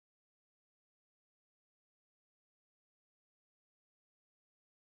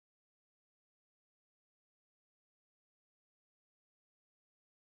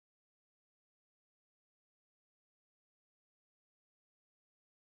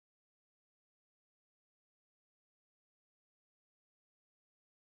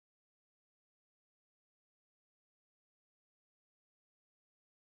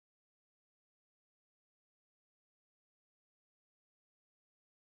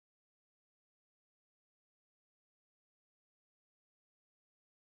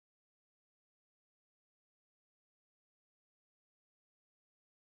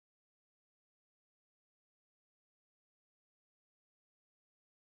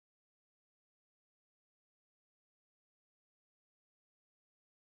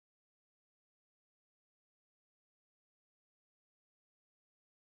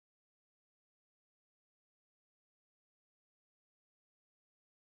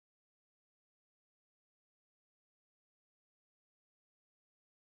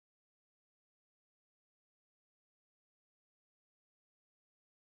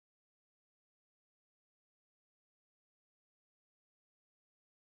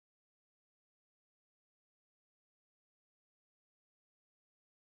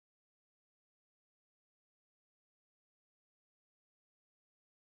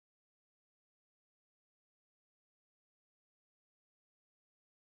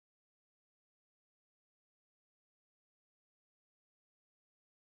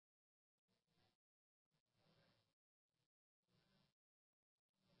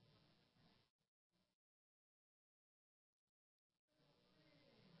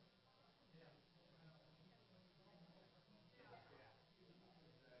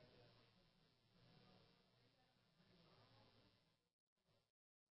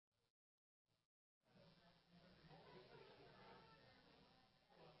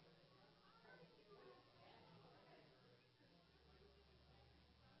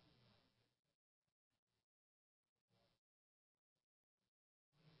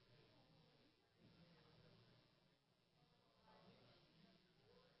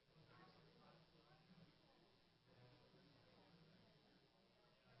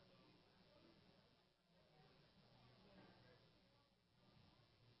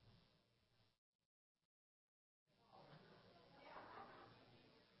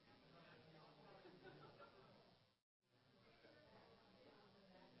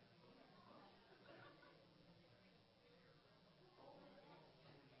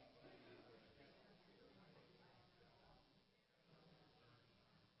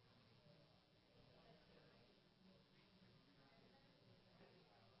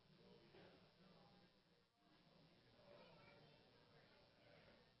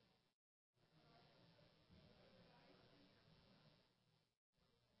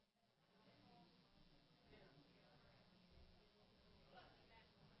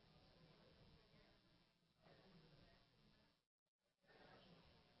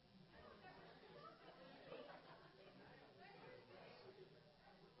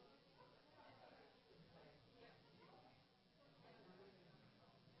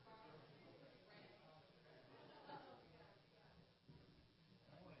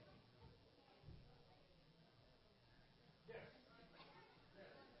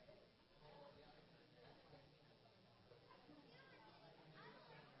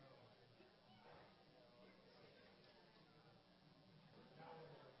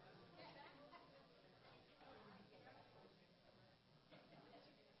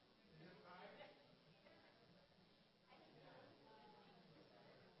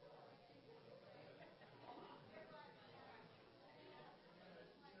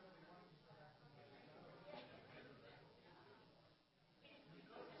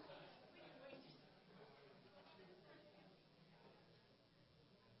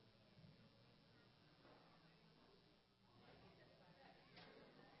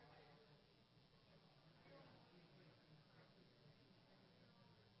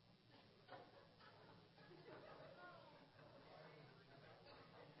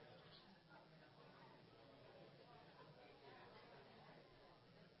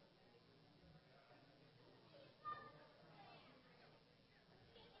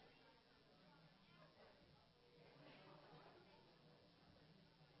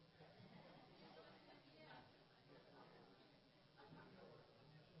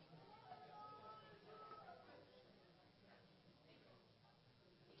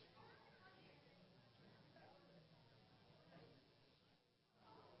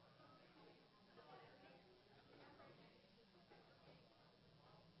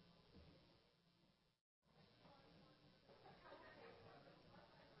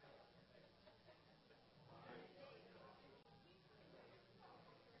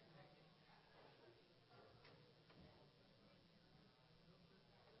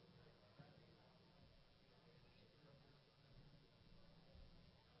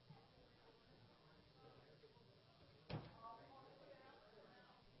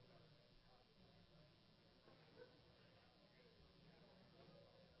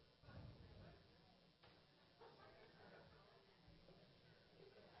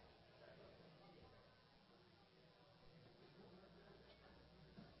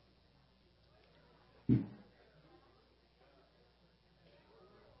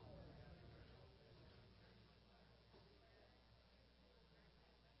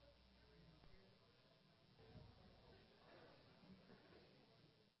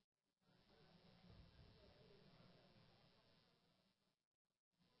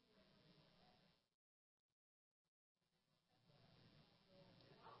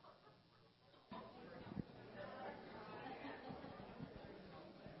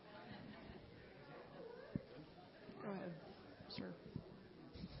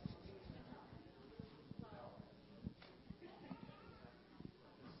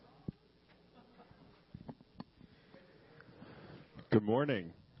Good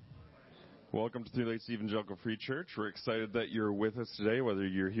morning. Welcome to the Livesteam Evangelical Free Church. We're excited that you're with us today, whether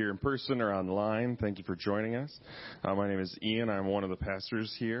you're here in person or online. Thank you for joining us. My name is Ian. I'm one of the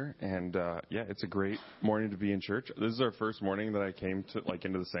pastors here, and it's a great morning to be in church. This is our first morning that I came to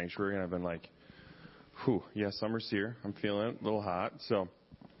into the sanctuary, and I've been like, "Whew, yeah, summer's here. I'm feeling it, a little hot." So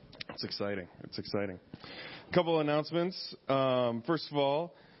it's exciting. It's exciting. A couple of announcements. First of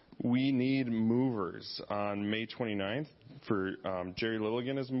all, we need movers on May 29th. Jerry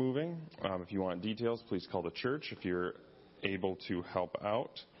Lilligan is moving. If you want details, please call the church if you're able to help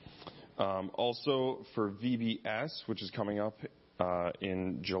out. Also, for VBS, which is coming up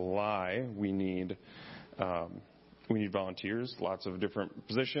in July, we need volunteers, lots of different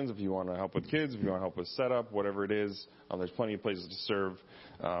positions. If you want to help with kids, if you want to help with setup, whatever it is, there's plenty of places to serve.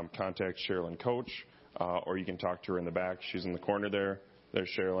 Contact Sherilyn Coach, or you can talk to her in the back. She's in the corner there. There's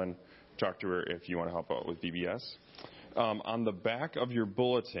Sherilyn. Talk to her if you want to help out with VBS. On the back of your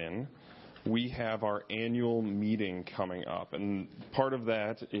bulletin, we have our annual meeting coming up, and part of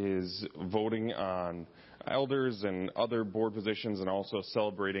that is voting on elders and other board positions, and also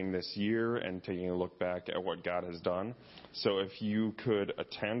celebrating this year and taking a look back at what God has done. So if you could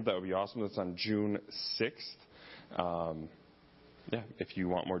attend, that would be awesome. That's on June 6th. If you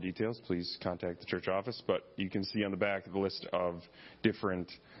want more details, please contact the church office, but you can see on the back the list of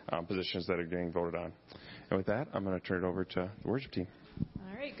different positions that are getting voted on. And with that, I'm going to turn it over to the worship team.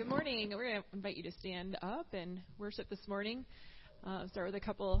 All right, good morning. We're going to invite you to stand up and worship this morning. Start with a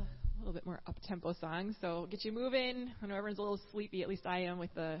little bit more up-tempo songs, so get you moving. I know everyone's a little sleepy, at least I am,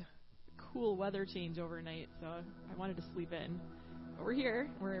 with the cool weather change overnight, so I wanted to sleep in. But we're here,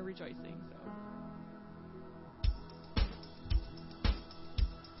 we're rejoicing, so...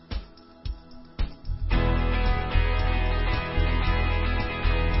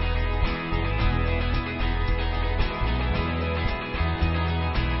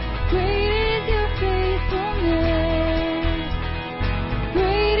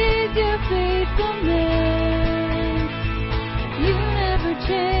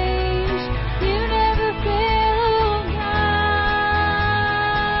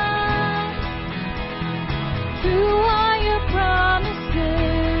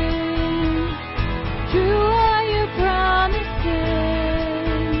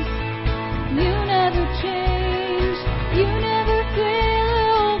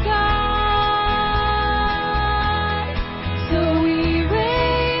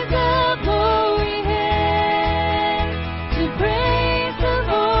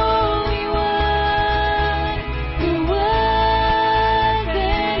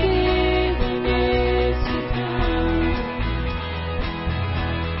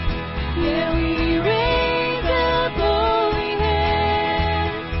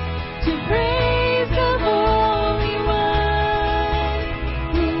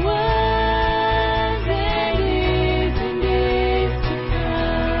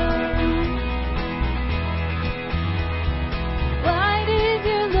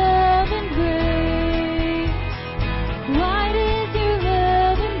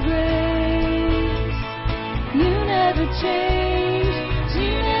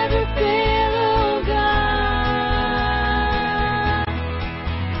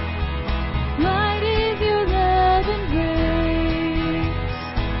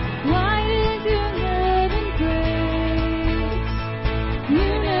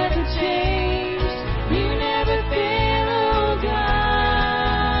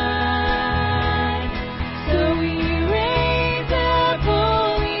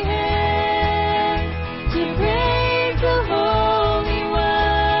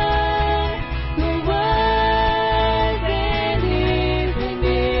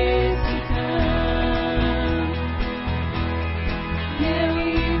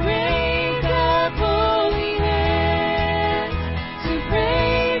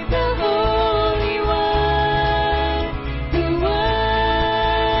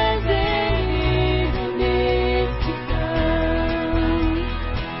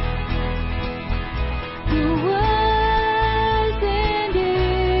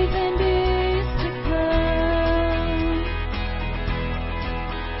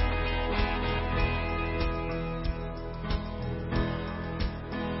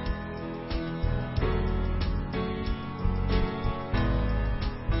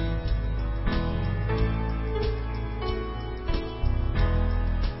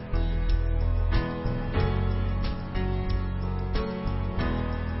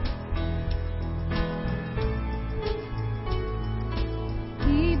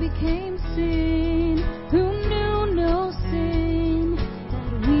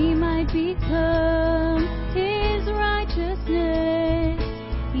 become his righteousness.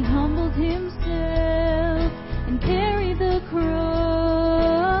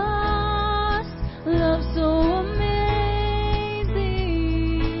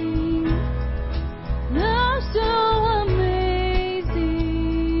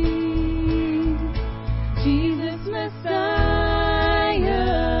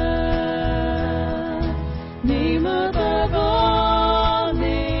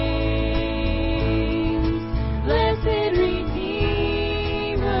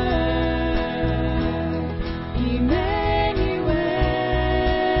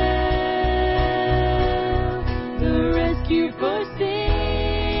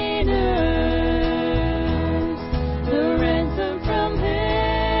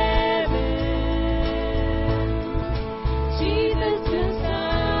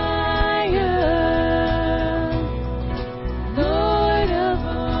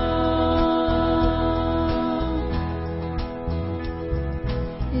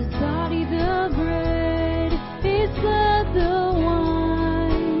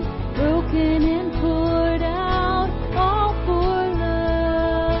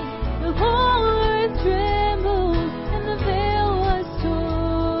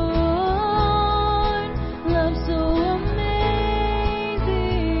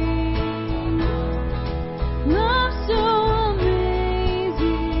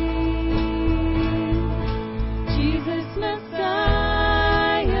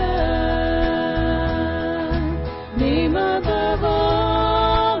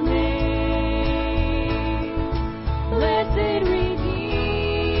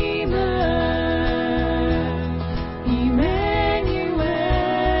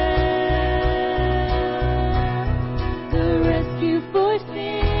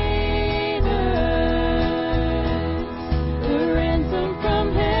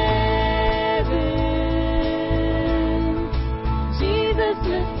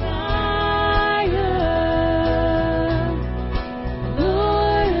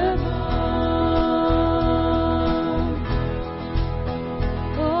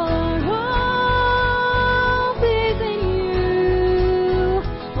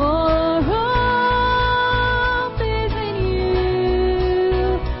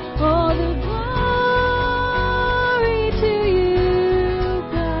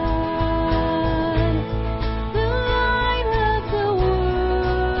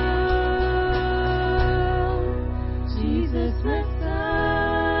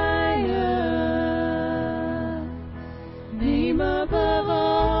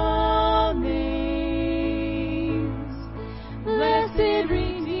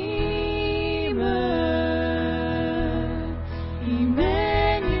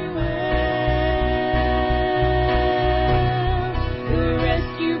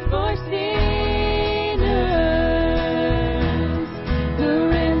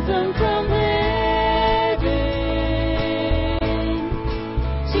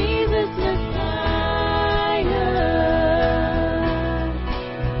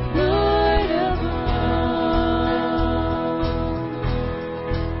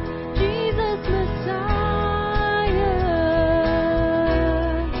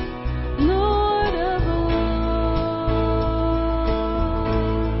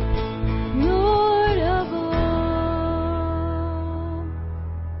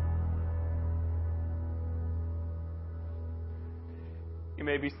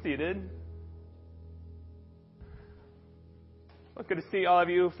 be seated. Well, good to see all of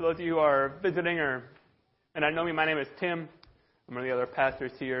you. For those of you who are visiting or not know me, my name is Tim. I'm one of the other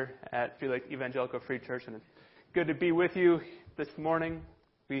pastors here at Evangelical Free Church, and it's good to be with you this morning.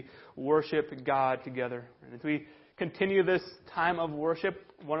 We worship God together. And as we continue this time of worship,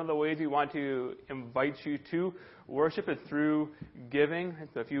 one of the ways we want to invite you to worship is through giving. And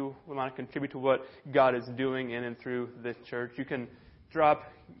so if you want to contribute to what God is doing in and through this church, you can drop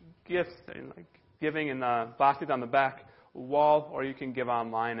gifts and giving in the boxes on the back wall, or you can give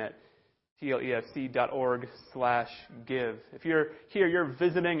online at tlefc.org/give. If you're here, you're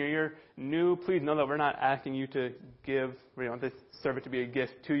visiting, or you're new, please know that we're not asking you to give. We want this service to be a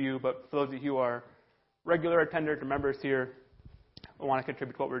gift to you, but for those of you who are regular attenders or members here who want to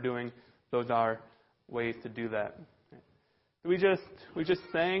contribute to what we're doing, those are ways to do that. We just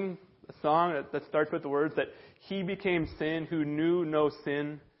sang a song that starts with the words that He became sin who knew no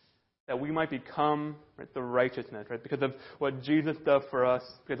sin, that we might become the righteousness, because of what Jesus does for us,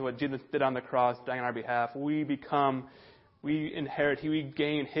 because of what Jesus did on the cross, dying on our behalf. We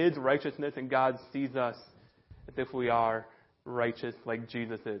gain His righteousness, and God sees us as if we are righteous like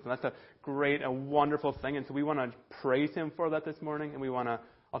Jesus is. And that's a great and wonderful thing. And so we want to praise Him for that this morning, and we want to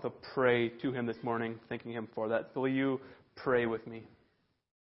also pray to Him this morning, thanking Him for that. So will you pray with me?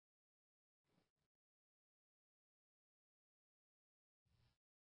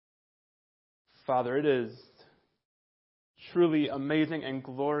 Father, it is truly amazing and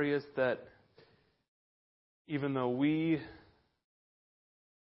glorious that even though we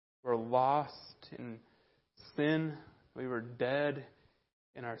were lost in sin, we were dead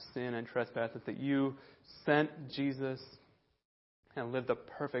in our sin and trespasses, that you sent Jesus and lived a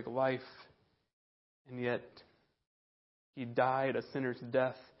perfect life, and yet He died a sinner's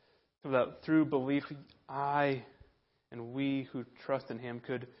death so that through belief I and we who trust in Him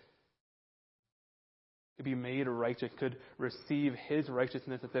could be made righteous, could receive His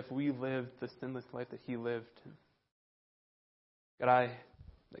righteousness as if we lived the sinless life that He lived. God, I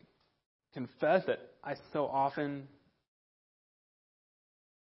confess that I so often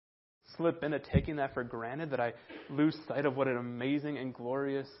slip into taking that for granted, that I lose sight of what an amazing and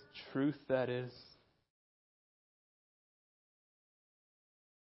glorious truth that is.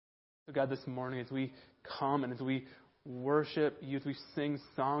 So God, this morning as we come and as we worship You, as we sing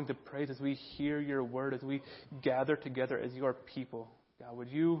songs of praise, as we hear Your word, as we gather together as Your people, God, would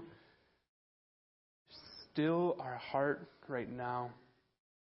You still our heart right now?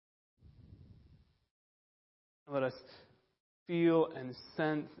 Let us feel and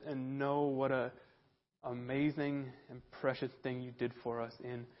sense and know what an amazing and precious thing You did for us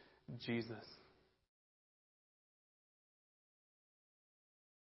in Jesus.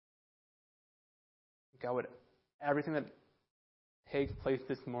 God, would everything that takes place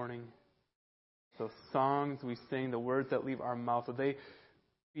this morning, those songs we sing, the words that leave our mouth, would they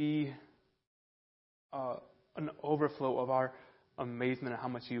be an overflow of our amazement at how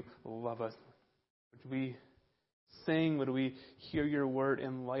much You love us? Would we sing, would we hear Your word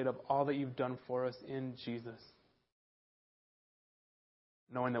in light of all that You've done for us in Jesus?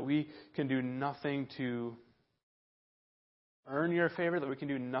 Knowing that we can do nothing to earn Your favor, that we can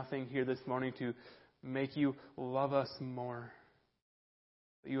do nothing here this morning to make You love us more.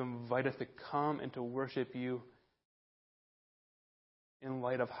 That You invite us to come and to worship You in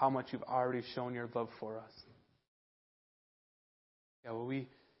light of how much You've already shown Your love for us. Yeah, will we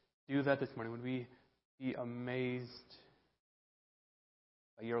do that this morning? Would we be amazed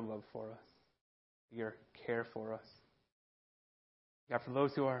by Your love for us, Your care for us? God, for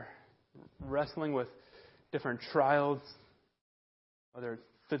those who are wrestling with different trials, whether it's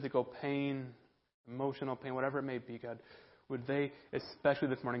physical pain, emotional pain, whatever it may be, God, would they, especially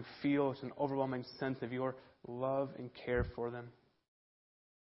this morning, feel an overwhelming sense of Your love and care for them?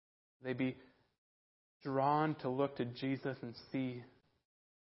 They be drawn to look to Jesus and see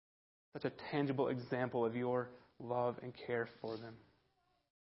such a tangible example of Your love and care for them.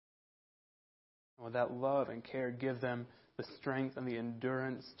 And with that love and care, give them the strength and the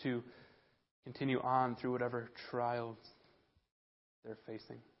endurance to continue on through whatever trials they're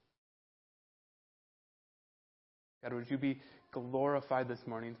facing. God, would You be glorified this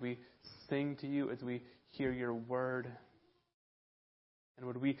morning as we sing to You, as we hear Your word? And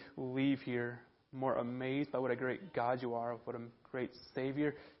would we leave here more amazed by what a great God You are, what a great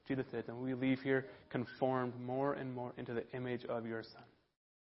Savior Jesus is, and we leave here conformed more and more into the image of Your Son.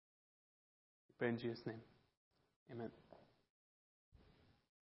 We pray in Jesus' name. Amen.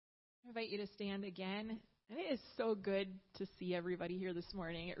 I invite you to stand again. And it is so good to see everybody here this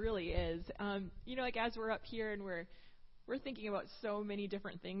morning. It really is. As we're up here and we're we're thinking about so many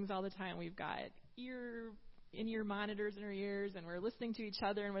different things all the time. We've got in-ear monitors in our ears, and we're listening to each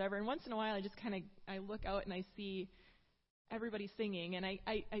other and whatever. And once in a while, I look out and I see everybody singing, and I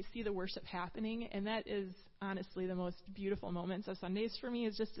see the worship happening. And that is honestly the most beautiful moments of Sundays for me,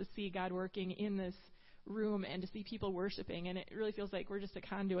 is just to see God working in this room and to see people worshiping. And it really feels like we're just a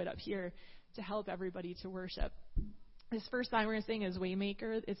conduit up here to help everybody to worship. This first song we're going to sing is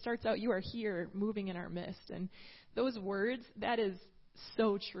Waymaker. It starts out, "You are here, moving in our midst." And those words, that is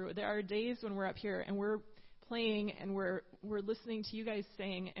so true. There are days when we're up here and we're playing and we're listening to you guys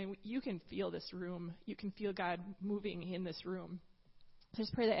sing, and you can feel this room. You can feel God moving in this room.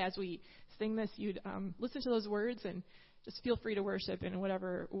 Just pray that as we sing this, you'd listen to those words and just feel free to worship in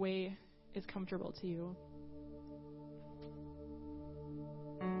whatever way is comfortable to you.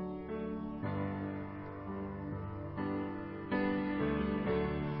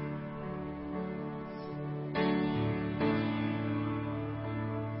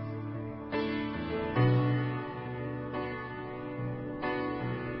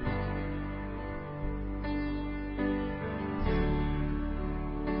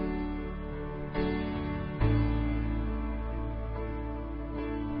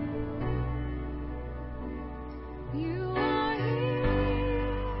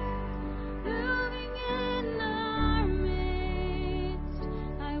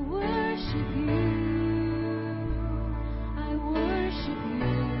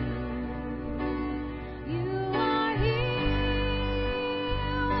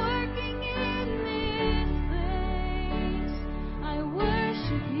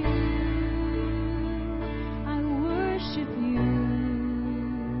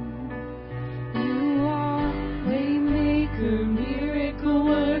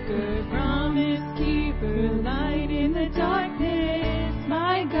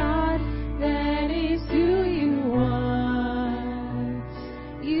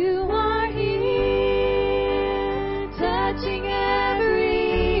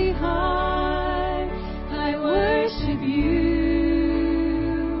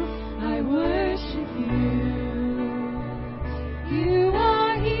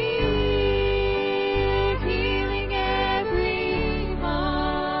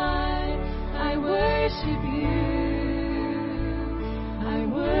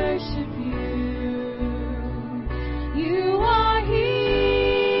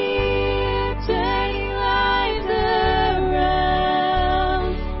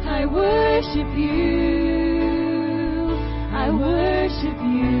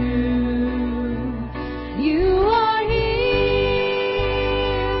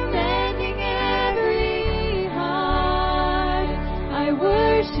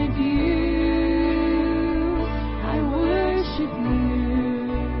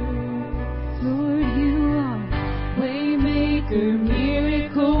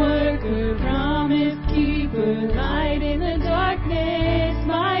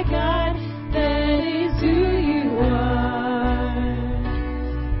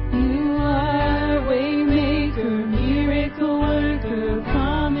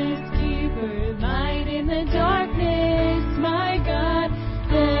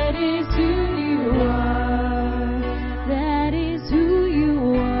 That is who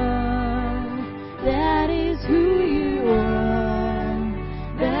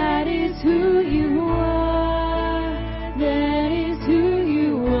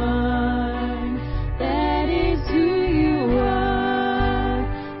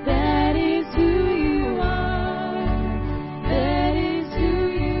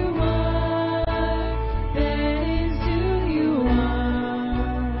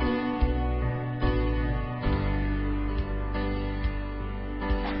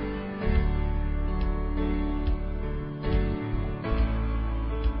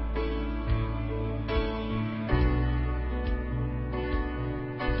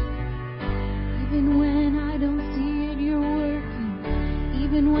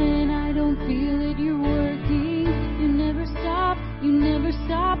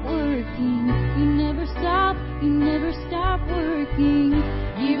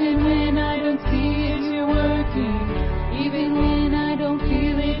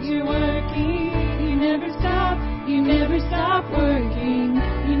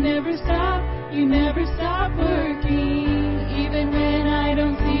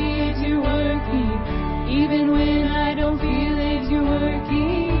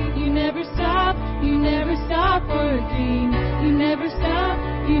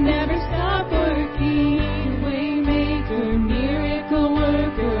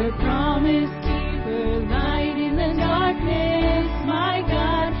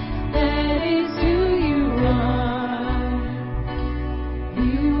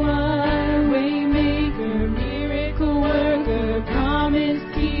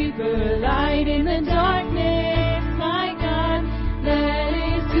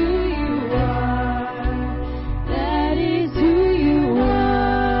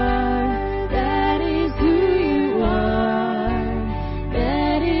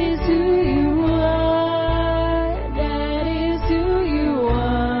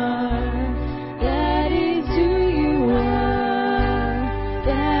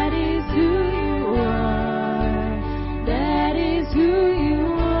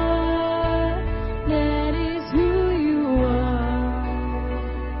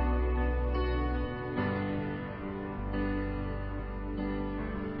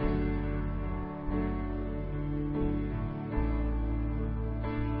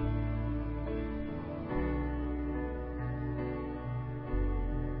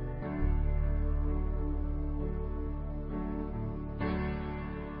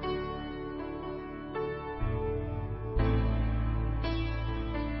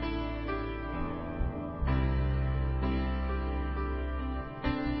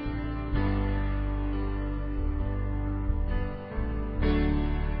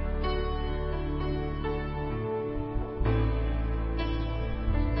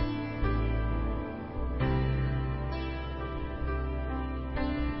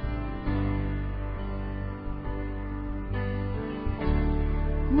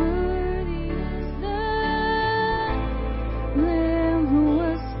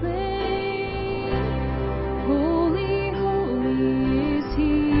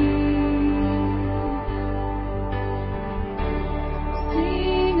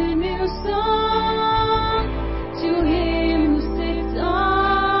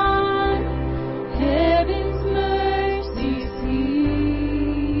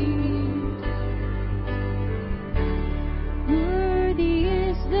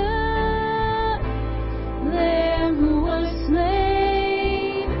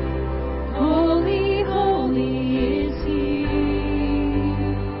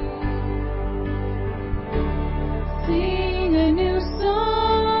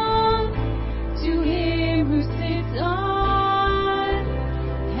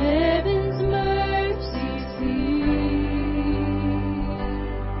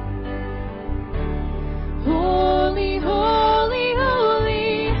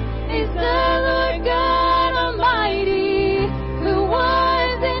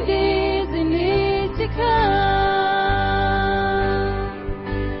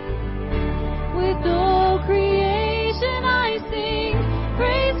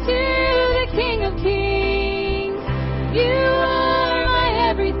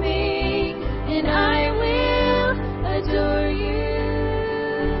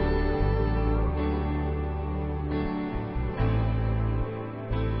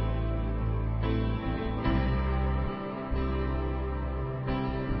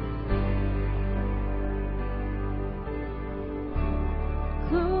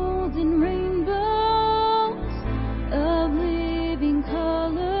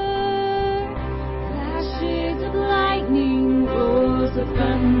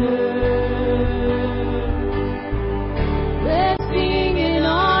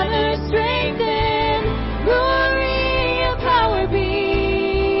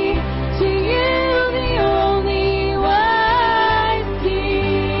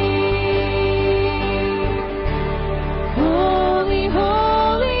Holy,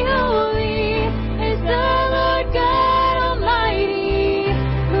 holy, holy.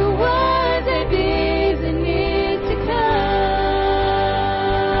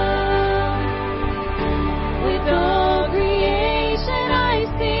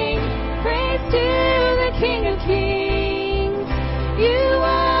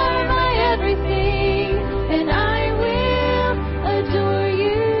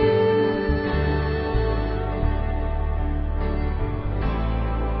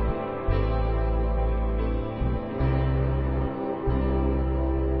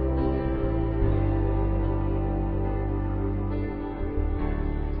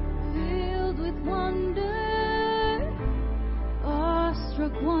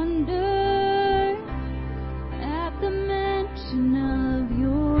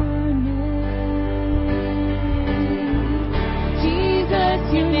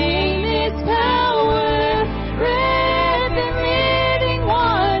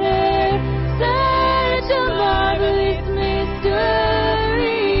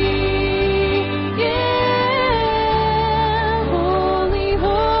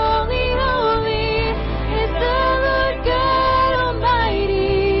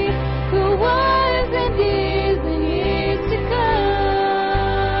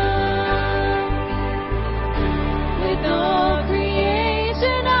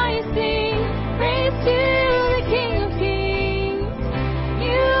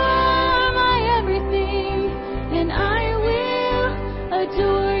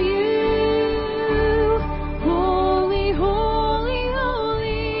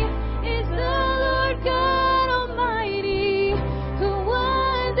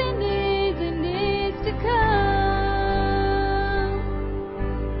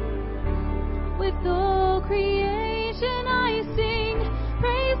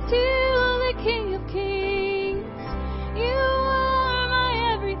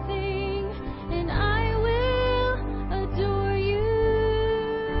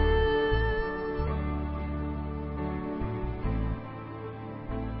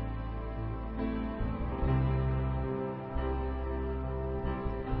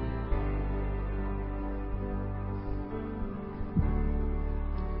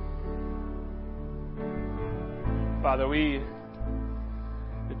 Father, we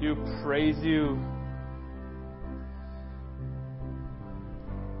do praise you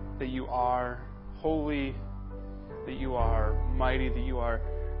that you are holy, that you are mighty, that you are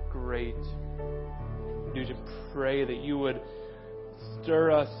great. We do just pray that you would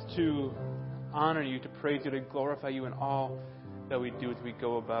stir us to honor you, to praise you, to glorify you in all that we do as we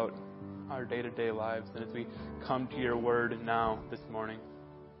go about our day-to-day lives and as we come to your word now this morning.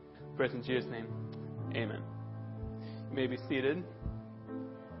 Praise in Jesus' name. Amen. You may be seated.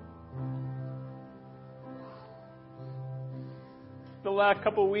 The last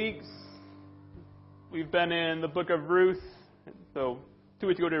couple weeks, we've been in the book of Ruth. So 2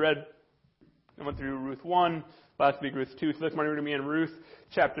 weeks ago we went through Ruth 1, last week Ruth 2. So this morning we're going to be in Ruth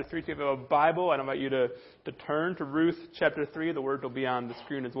chapter 3. So if you have a Bible, I'd invite you to turn to Ruth chapter 3. The word will be on the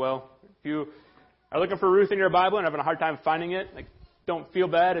screen as well. If you are looking for Ruth in your Bible and having a hard time finding it, don't feel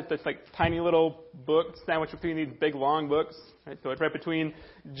bad. It's just tiny little book sandwiched between these big long books. Right? So it's right between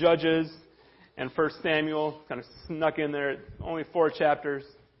Judges and 1 Samuel, kind of snuck in there. Only 4 chapters.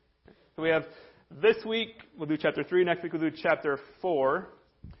 So we have this week, we'll do chapter 3. Next week we'll do chapter 4.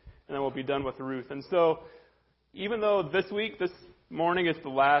 And then we'll be done with Ruth. And so even though this morning is the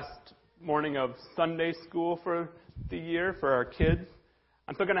last morning of Sunday school for the year for our kids,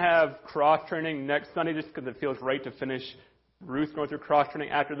 I'm still going to have cross-training next Sunday just because it feels right to finish Ruth going through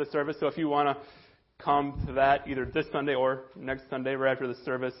cross-training after the service. So if you want to come to that either this Sunday or next Sunday right after the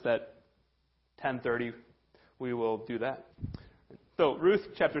service at 10:30, we will do that. So Ruth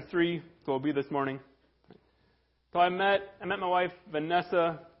chapter 3 will be this morning. So I met my wife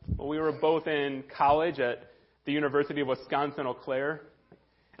Vanessa when we were both in college at the University of Wisconsin-Eau Claire.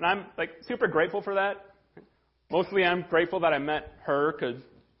 And I'm super grateful for that. Mostly I'm grateful that I met her because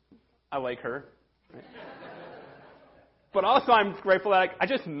I like her. But also I'm grateful that I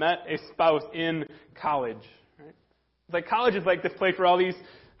just met a spouse in college. Right? College is this place where all these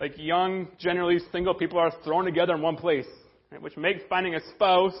young, generally single people are thrown together in one place, right? Which makes finding a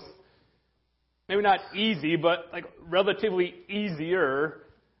spouse maybe not easy, but relatively easier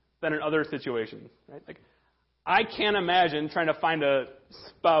than in other situations. Right? I can't imagine trying to find a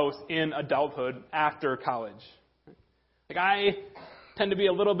spouse in adulthood after college. I tend to be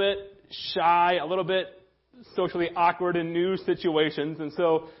a little bit shy, a little bit socially awkward in new situations, and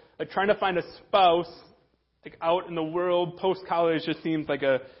so trying to find a spouse out in the world post-college just seems like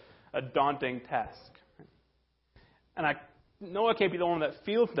a daunting task. And I know I can't be the one that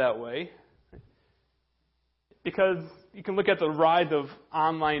feels that way, because you can look at the rise of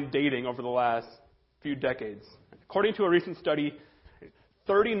online dating over the last few decades. According to a recent study,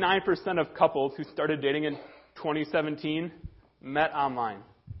 39% of couples who started dating in 2017 met online.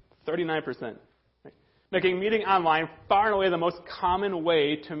 39%. Making meeting online far and away the most common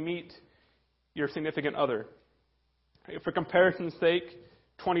way to meet your significant other. For comparison's sake,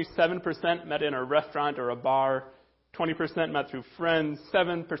 27% met in a restaurant or a bar, 20% met through friends,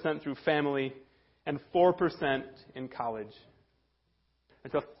 7% through family, and 4% in college.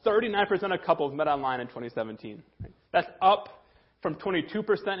 And so 39% of couples met online in 2017. That's up from 22%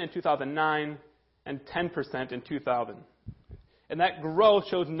 in 2009 and 10% in 2000. And that growth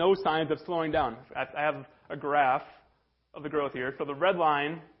shows no signs of slowing down. I have a graph of the growth here. So the red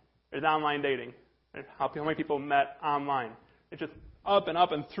line is online dating. How many people met online. It's just up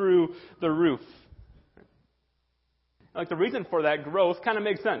and through the roof. The reason for that growth kind of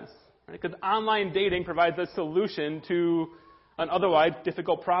makes sense. Right? Because online dating provides a solution to an otherwise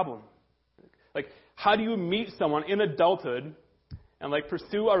difficult problem. How do you meet someone in adulthood and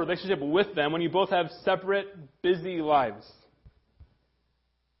pursue a relationship with them when you both have separate, busy lives?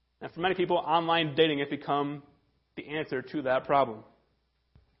 And for many people, online dating has become the answer to that problem.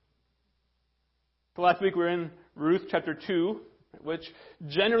 So last week we were in Ruth chapter 2, which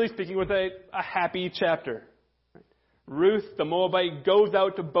generally speaking was a happy chapter. Ruth, the Moabite, goes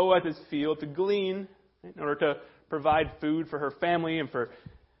out to Boaz's field to glean in order to provide food for her family and for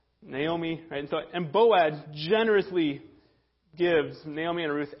Naomi. Right? And Boaz generously gives Naomi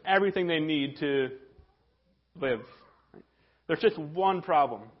and Ruth everything they need to live. Right? There's just one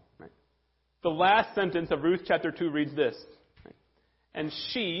problem. Right? The last sentence of Ruth chapter 2 reads this. Right? And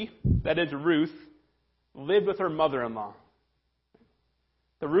she, that is Ruth, lived with her mother-in-law.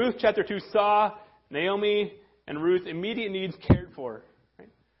 The Ruth chapter 2 saw Naomi and Ruth's immediate needs cared for. Right?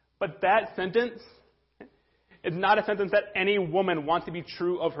 But that sentence is not a sentence that any woman wants to be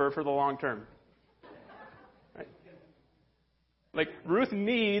true of her for the long term. Right? Ruth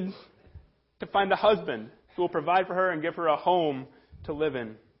needs to find a husband who will provide for her and give her a home to live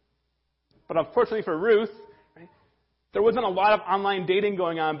in. But unfortunately for Ruth, right, there wasn't a lot of online dating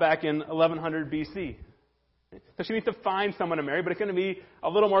going on back in 1100 BC. So she needs to find someone to marry, but it's going to be a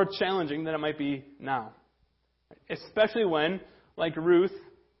little more challenging than it might be now. Especially when, like Ruth,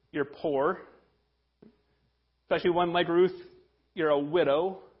 you're poor. Especially when, like Ruth, you're a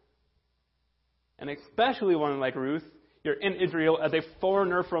widow. And especially when, like Ruth, you're in Israel as a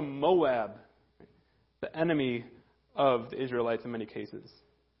foreigner from Moab, the enemy of the Israelites in many cases.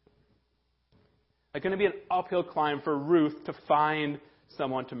 It's going to be an uphill climb for Ruth to find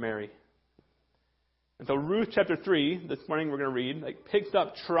someone to marry. And so Ruth chapter 3, this morning we're going to read, picks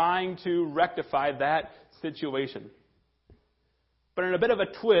up trying to rectify that situation. But in a bit of a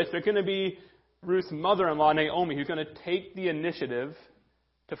twist, there's going to be Ruth's mother-in-law, Naomi, who's going to take the initiative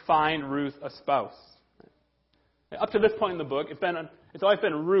to find Ruth a spouse. Up to this point in the book, it's always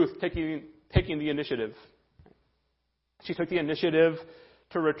been Ruth taking the initiative. She took the initiative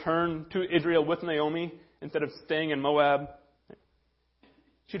to return to Israel with Naomi instead of staying in Moab.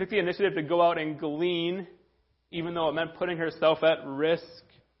 She took the initiative to go out and glean, even though it meant putting herself at risk.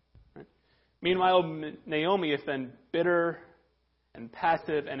 Meanwhile, Naomi has been bitter and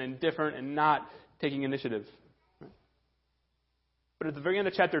passive and indifferent and not taking initiative. But at the very end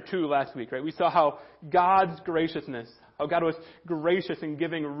of chapter 2 last week, we saw how God's graciousness, how God was gracious in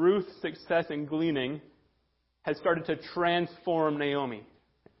giving Ruth success in gleaning, has started to transform Naomi.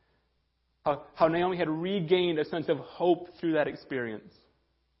 How Naomi had regained a sense of hope through that experience.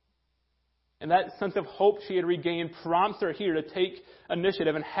 And that sense of hope she had regained prompts her here to take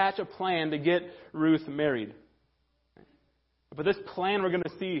initiative and hatch a plan to get Ruth married. But this plan we're going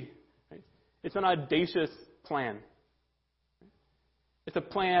to see, it's an audacious plan. It's a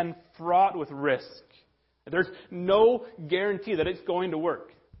plan fraught with risk. There's no guarantee that it's going to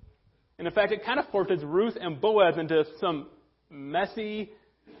work. And in fact, it kind of forces Ruth and Boaz into some messy,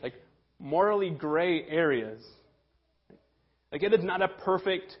 morally gray areas. It is not a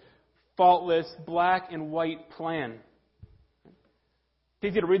perfect, faultless, black and white plan.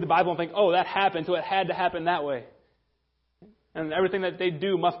 It's easy to read the Bible and think, oh, that happened, so it had to happen that way. And everything that they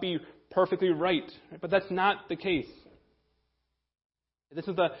do must be perfectly right. But that's not the case. This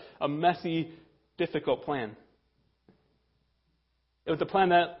is a messy, difficult plan. It was a plan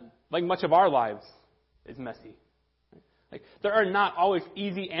that, like much of our lives, is messy. There are not always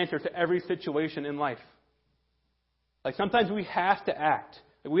easy answers to every situation in life. Sometimes we have to act.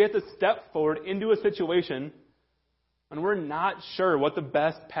 We have to step forward into a situation when we're not sure what the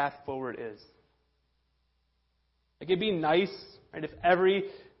best path forward is. It'd be nice, if every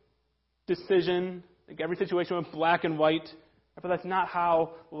decision, every situation went black and white, but that's not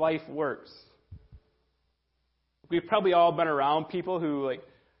how life works. We've probably all been around people who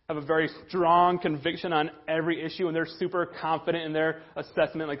have a very strong conviction on every issue, and they're super confident in their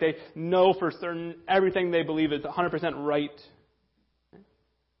assessment. They know for certain everything they believe is 100% right.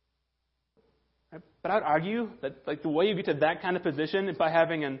 But I'd argue that the way you get to that kind of position is by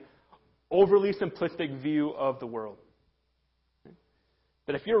having an overly simplistic view of the world.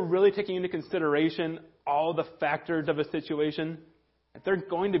 That if you're really taking into consideration all the factors of a situation, there's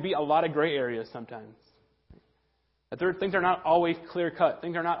going to be a lot of gray areas sometimes. That things are not always clear-cut.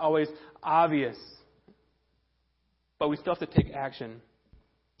 Things are not always obvious. But we still have to take action.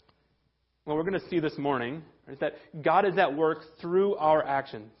 What we're going to see this morning is that God is at work through our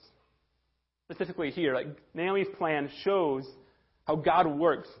actions. Specifically here, Naomi's plan shows how God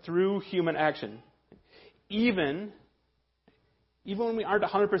works through human action. Even when we aren't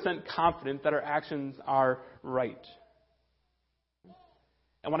 100% confident that our actions are right.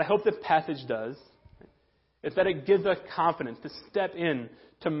 And what I hope this passage does is that it gives us confidence to step in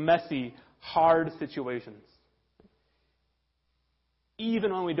to messy, hard situations.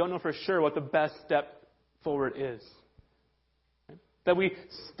 Even when we don't know for sure what the best step forward is. That we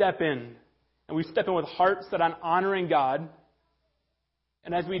step in, and we step in with hearts set on honoring God.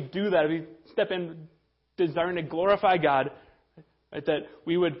 And as we do that, we step in desiring to glorify God, that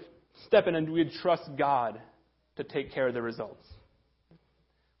we would step in and we would trust God to take care of the results.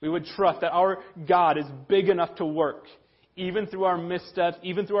 We would trust that our God is big enough to work, even through our missteps,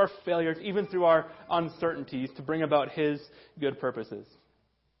 even through our failures, even through our uncertainties, to bring about His good purposes.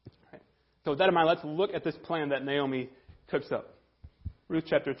 Right. So with that in mind, let's look at this plan that Naomi cooks up. Ruth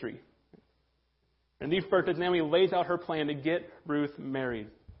chapter 3. In these verses, Naomi lays out her plan to get Ruth married.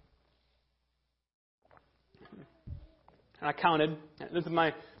 And I counted. This is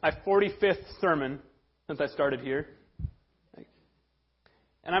my 45th sermon since I started here.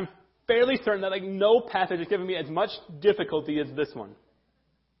 And I'm fairly certain that no passage has given me as much difficulty as this one.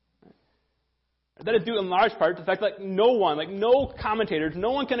 That is due in large part to the fact that no commentators,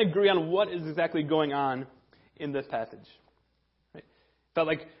 no one can agree on what is exactly going on in this passage. Right? Felt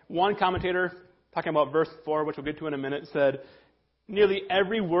like one commentator talking about verse 4, which we'll get to in a minute, said, nearly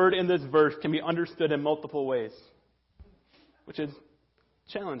every word in this verse can be understood in multiple ways, which is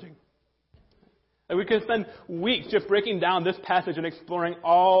challenging. And we could spend weeks just breaking down this passage and exploring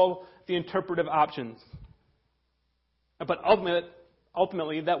all the interpretive options. But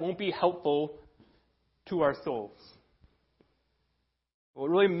ultimately, that won't be helpful to our souls. What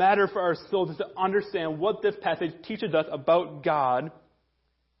really matters for our souls is to understand what this passage teaches us about God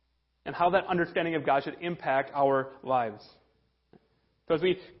and how that understanding of God should impact our lives. So as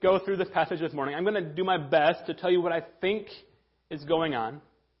we go through this passage this morning, I'm going to do my best to tell you what I think is going on.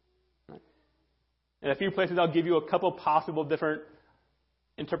 In a few places, I'll give you a couple possible different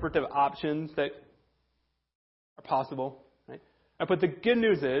interpretive options that are possible. Right? But the good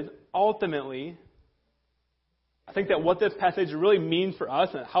news is, ultimately, I think that what this passage really means for us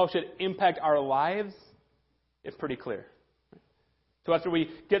and how it should impact our lives is pretty clear. So after we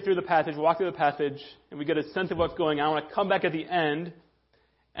get through the passage, walk through the passage, and we get a sense of what's going on, I want to come back at the end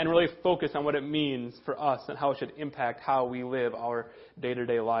and really focus on what it means for us and how it should impact how we live our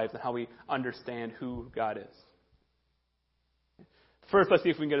day-to-day lives and how we understand who God is. First, let's see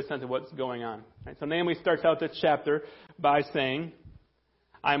if we can get a sense of what's going on. Right, so Naomi starts out this chapter by saying,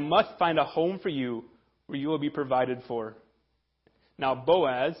 I must find a home for you where you will be provided for. Now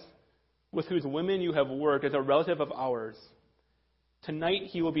Boaz, with whose women you have worked, is a relative of ours. Tonight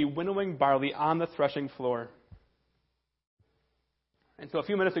he will be winnowing barley on the threshing floor. And so a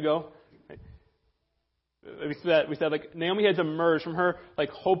few minutes ago, we said like Naomi has emerged from her like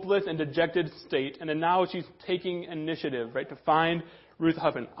hopeless and dejected state, and then now she's taking initiative, right, to find Ruth's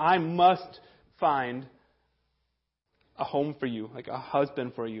husband. I must find a home for you, like a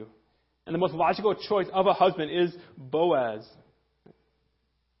husband for you. And the most logical choice of a husband is Boaz.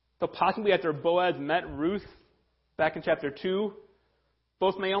 So possibly after Boaz met Ruth back in chapter 2,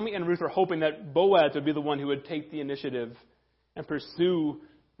 both Naomi and Ruth were hoping that Boaz would be the one who would take the initiative and pursue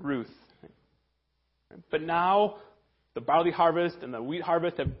Ruth. But now the barley harvest and the wheat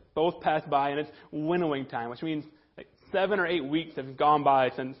harvest have both passed by, and it's winnowing time, which means like 7 or 8 weeks have gone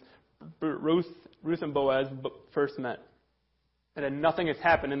by since Ruth and Boaz first met. And then nothing has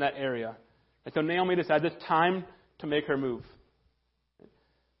happened in that area. And so Naomi decides it's time to make her move.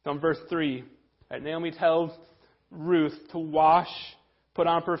 So in verse 3, Naomi tells Ruth to wash, put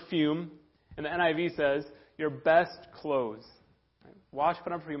on perfume, and the NIV says, your best clothes. Wash,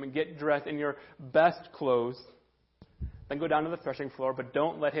 put on perfume, and get dressed in your best clothes. Then go down to the threshing floor, but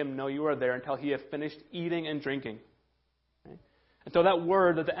don't let him know you are there until he has finished eating and drinking. And so that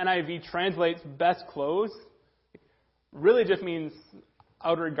word that the NIV translates best clothes really just means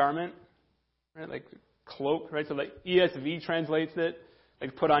outer garment, right? Like cloak, right? So the ESV translates it,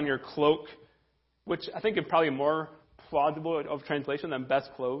 like put on your cloak, which I think is probably more plausible of translation than best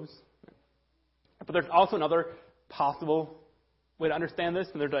clothes. But there's also another possible way to understand this,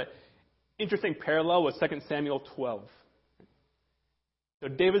 and there's an interesting parallel with 2 Samuel 12. So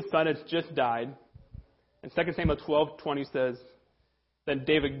David's son has just died, and 2 Samuel 12:20 says, then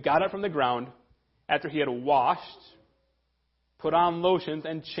David got up from the ground after he had washed, put on lotions,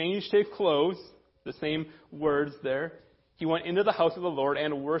 and changed his clothes, the same words there. He went into the house of the Lord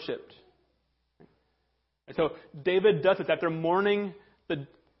and worshipped. And so David does this after a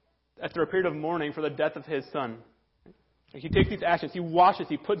period of mourning for the death of his son. He takes these actions, he washes,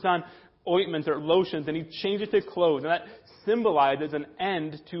 he puts on ointments or lotions, and he changes his clothes. And that symbolizes an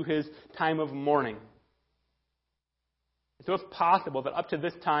end to his time of mourning. So it's possible that up to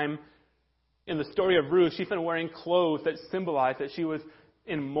this time in the story of Ruth, she's been wearing clothes that symbolize that she was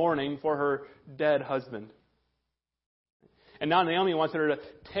in mourning for her dead husband. And now Naomi wants her to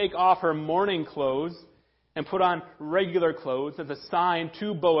take off her mourning clothes and put on regular clothes as a sign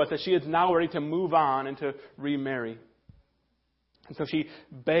to Boaz that she is now ready to move on and to remarry. And so she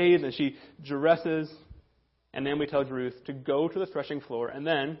bathes and she dresses, and Naomi tells Ruth to go to the threshing floor, and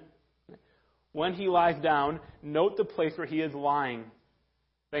then, when he lies down, note the place where he is lying.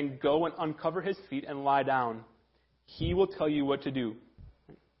 Then go and uncover his feet and lie down. He will tell you what to do.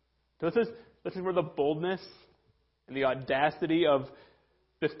 So this is where the boldness and the audacity of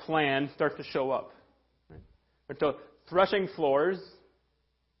this plan starts to show up. So threshing floors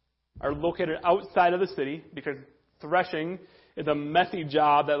are located outside of the city because threshing is a messy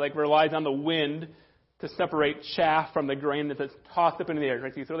job that relies on the wind to separate chaff from the grain that's tossed up into the air.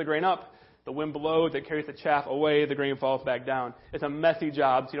 Right? So you throw the grain up, the wind blows, it carries the chaff away, the grain falls back down. It's a messy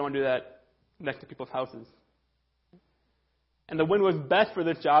job, so you don't want to do that next to people's houses. And the wind was best for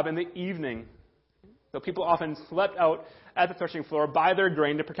this job in the evening. So people often slept out at the threshing floor by their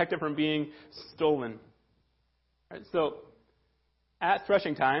grain to protect it from being stolen. Right? So at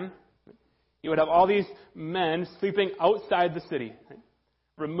threshing time, You would have all these men sleeping outside the city, right?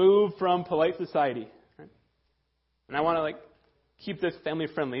 Removed from polite society. Right? And I want to keep this family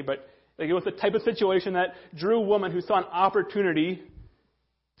friendly, but it was the type of situation that drew a woman who saw an opportunity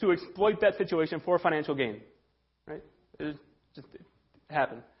to exploit that situation for financial gain. Right? It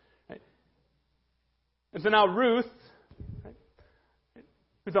happened. Right? And so now Ruth, right,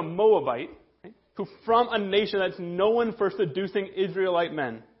 who's a Moabite, right, who from a nation that's known for seducing Israelite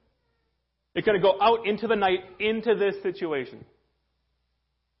men, is going to go out into the night into this situation.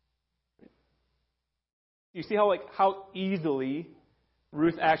 You see how easily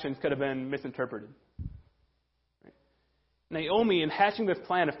Ruth's actions could have been misinterpreted. Right? Naomi, in hatching this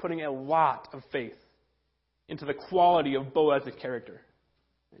plan, is putting a lot of faith into the quality of Boaz's character.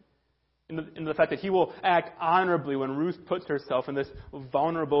 Right? In the fact that he will act honorably when Ruth puts herself in this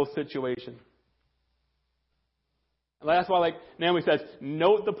vulnerable situation. And that's why, Naomi says,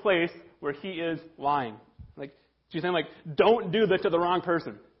 note the place where he is lying. She's saying, don't do this to the wrong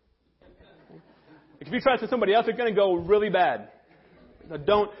person. If you trust in somebody else, it's going to go really bad. So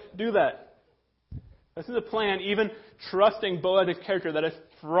don't do that. This is a plan, even trusting Boaz's character, that is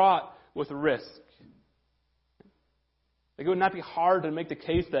fraught with risk. It would not be hard to make the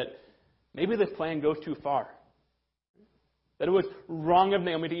case that maybe this plan goes too far. That it was wrong of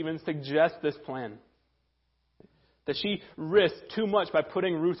Naomi to even suggest this plan. That she risked too much by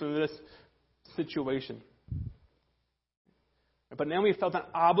putting Ruth in this situation. But Naomi felt an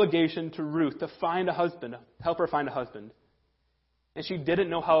obligation to Ruth to find a husband, help her find a husband. And she didn't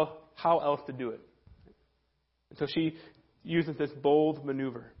know how else to do it. And so she uses this bold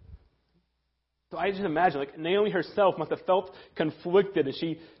maneuver. So I just imagine, Naomi herself must have felt conflicted as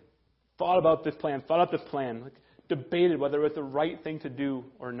she thought about this plan, debated whether it was the right thing to do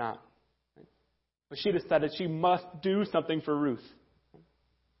or not. But she decided she must do something for Ruth.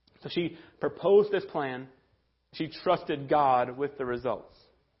 So she proposed this plan. She trusted God with the results.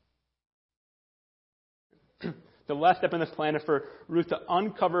 The last step in this plan is for Ruth to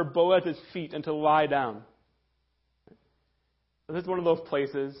uncover Boaz's feet and to lie down. So this is one of those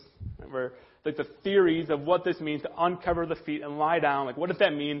places where the theories of what this means to uncover the feet and lie down, what does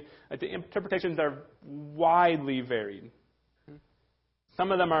that mean? The interpretations are widely varied.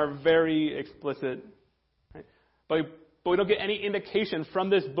 Some of them are very explicit. Right? But we don't get any indication from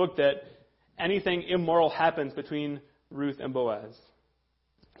this book that anything immoral happens between Ruth and Boaz.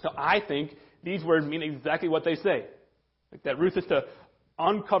 So I think these words mean exactly what they say. That Ruth is to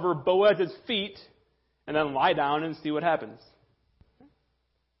uncover Boaz's feet and then lie down and see what happens.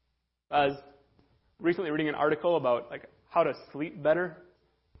 I was recently reading an article about how to sleep better.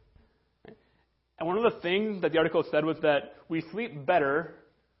 And one of the things that the article said was that we sleep better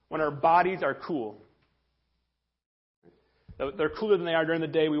when our bodies are cool. They're cooler than they are during the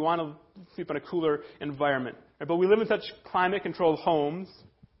day. We want to sleep in a cooler environment. But we live in such climate-controlled homes,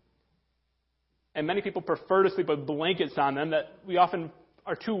 and many people prefer to sleep with blankets on them, that we often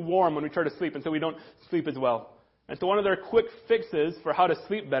are too warm when we try to sleep, and so we don't sleep as well. And so one of their quick fixes for how to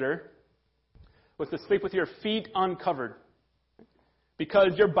sleep better was to sleep with your feet uncovered.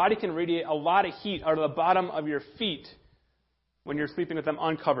 Because your body can radiate a lot of heat out of the bottom of your feet when you're sleeping with them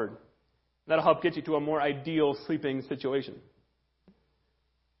uncovered. That'll help get you to a more ideal sleeping situation.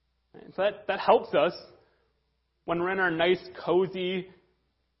 And so that helps us when we're in our nice, cozy,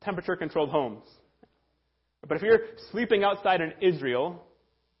 temperature-controlled homes. But if you're sleeping outside in Israel,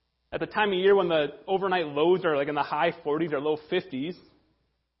 at the time of year when the overnight lows are in the high 40s or low 50s,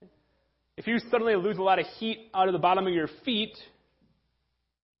 if you suddenly lose a lot of heat out of the bottom of your feet,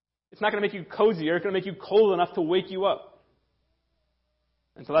 it's not going to make you cozier. It's going to make you cold enough to wake you up.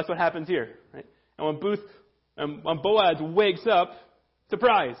 And so that's what happens here. Right? And when Boaz wakes up,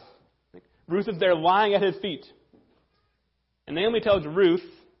 surprise, Ruth is there lying at his feet. And Naomi tells Ruth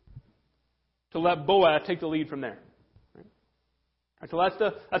to let Boaz take the lead from there. Right? And so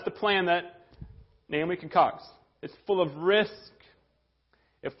that's the plan that Naomi concocts. It's full of risk.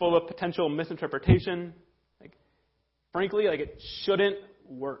 It's full of potential misinterpretation. Frankly, it shouldn't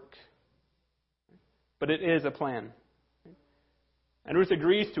work. But it is a plan. And Ruth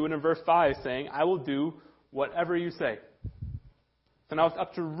agrees to it in verse 5, saying, I will do whatever you say. So now it's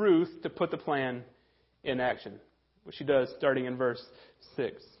up to Ruth to put the plan in action, which she does starting in verse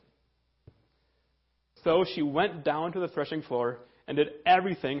 6. So she went down to the threshing floor and did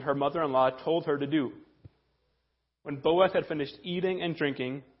everything her mother-in-law told her to do. When Boaz had finished eating and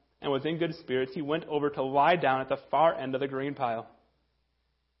drinking and was in good spirits, he went over to lie down at the far end of the grain pile.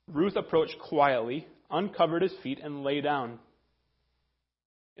 Ruth approached quietly, uncovered his feet, and lay down.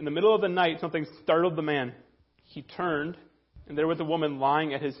 In the middle of the night, something startled the man. He turned, and there was a woman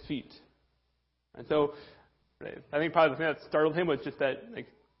lying at his feet. And so I think probably the thing that startled him was just that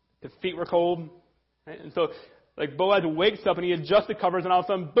his feet were cold. Right? And so Boaz wakes up and he adjusts the covers, and all of a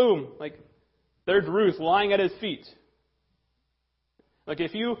sudden, boom, there's Ruth lying at his feet.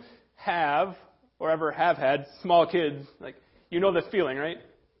 If you have or ever have had small kids, you know this feeling, right?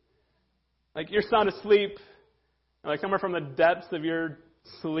 You're sound asleep, and somewhere from the depths of your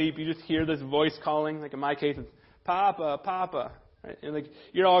sleep, you just hear this voice calling. In my case, it's Papa, Papa. Right? And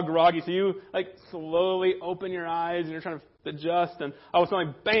you're all groggy, so you slowly open your eyes and you're trying to adjust, and all of a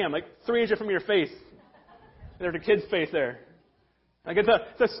sudden, bam, 3 inches from your face, there's a kid's face there. It's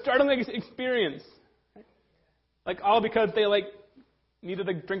a startling experience. Right? All because they needed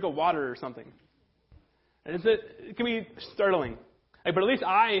a drink of water or something. And it can be startling. But at least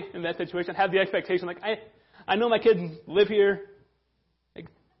I, in that situation, have the expectation. I know my kids live here.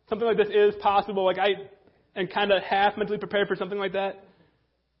 Something like this is possible. I am kind of half mentally prepared for something like that.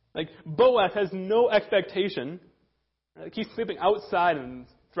 Boaz has no expectation. He's sleeping outside on the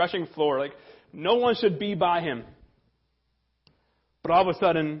threshing floor. No one should be by him. But all of a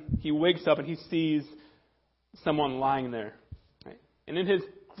sudden, he wakes up and he sees someone lying there. Right? And in his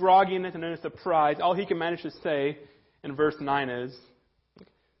grogginess and in his surprise, all he can manage to say in verse 9 is,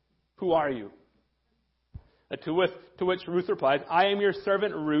 "Who are you?" To which Ruth replies, "I am your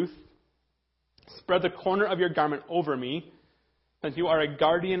servant Ruth. Spread the corner of your garment over me, since you are a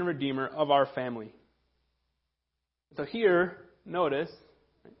guardian redeemer of our family." So here, notice,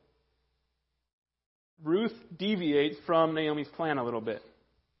 Ruth deviates from Naomi's plan a little bit.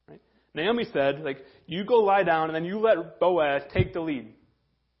 Right? Naomi said, you go lie down and then you let Boaz take the lead.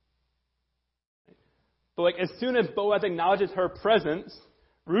 But as soon as Boaz acknowledges her presence,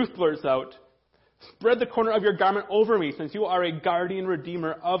 Ruth blurts out, "Spread the corner of your garment over me, since you are a guardian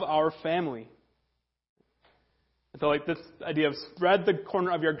redeemer of our family." And so this idea of spread the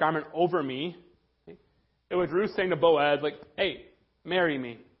corner of your garment over me, it was Ruth saying to Boaz, "Hey, marry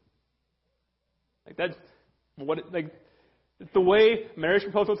me." That's what the way marriage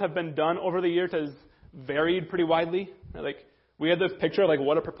proposals have been done over the years has varied pretty widely. We have this picture of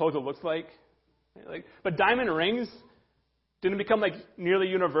what a proposal looks like. But diamond rings didn't become nearly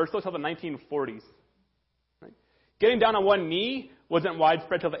universal until the 1940s. Right? Getting down on one knee wasn't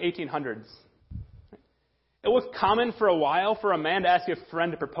widespread until the 1800s. Right? It was common for a while for a man to ask a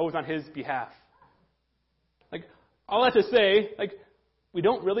friend to propose on his behalf. All that to say, we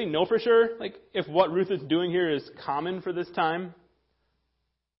don't really know for sure, if what Ruth is doing here is common for this time,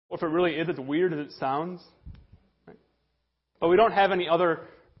 or if it really is as weird as it sounds. Right? But we don't have any other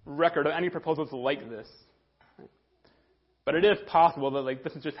record of any proposals like this. Right? But it is possible that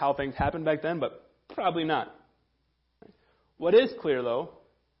this is just how things happened back then, but probably not. Right? What is clear, though,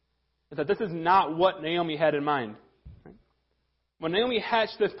 is that this is not what Naomi had in mind. Right? When Naomi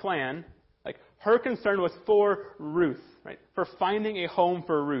hatched this plan, her concern was for Ruth, right? For finding a home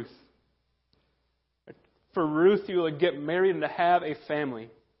for Ruth. Right? For Ruth to get married and to have a family.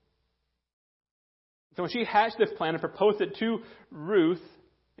 So when she hatched this plan and proposed it to Ruth,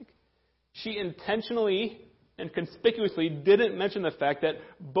 she intentionally and conspicuously didn't mention the fact that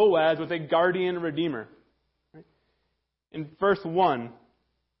Boaz was a guardian redeemer. Right? In verse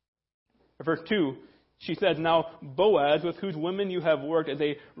 2, she says, "Now Boaz, with whose women you have worked, is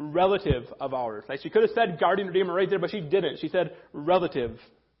a relative of ours." Right? She could have said guardian redeemer right there, but she didn't. She said relative.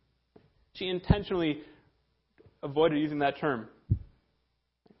 She intentionally avoided using that term.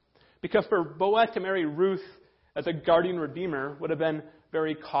 Because for Boaz to marry Ruth as a guardian redeemer would have been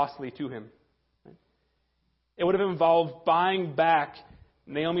very costly to him. It would have involved buying back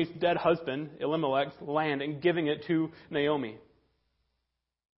Naomi's dead husband, Elimelech's land, and giving it to Naomi.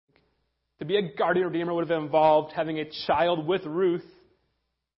 To be a guardian redeemer would have involved having a child with Ruth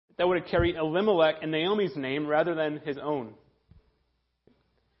that would have carried Elimelech and Naomi's name rather than his own.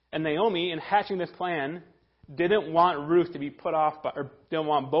 And Naomi, in hatching this plan, didn't want Ruth to be put off by, or didn't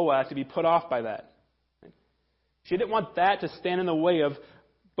want Boaz to be put off by that. She didn't want that to stand in the way of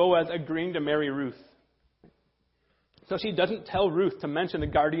Boaz agreeing to marry Ruth. So she doesn't tell Ruth to mention the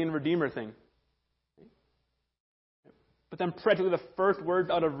guardian redeemer thing. But then practically the first words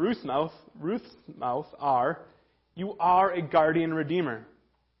out of Ruth's mouth are, "You are a guardian redeemer."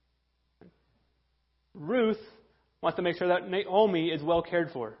 Ruth wants to make sure that Naomi is well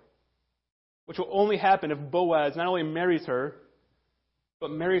cared for, which will only happen if Boaz not only marries her,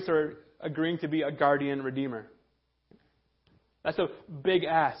 but marries her agreeing to be a guardian redeemer. That's a big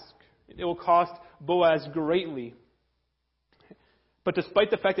ask. It will cost Boaz greatly. But despite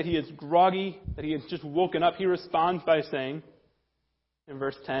the fact that he is groggy, that he has just woken up, he responds by saying, in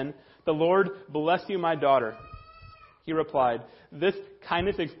verse 10, "The Lord bless you, my daughter. He replied, "This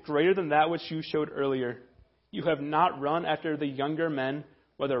kindness is greater than that which you showed earlier. You have not run after the younger men,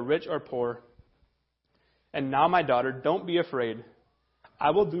 whether rich or poor. And now, my daughter, don't be afraid.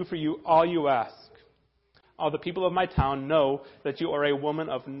 I will do for you all you ask. All the people of my town know that you are a woman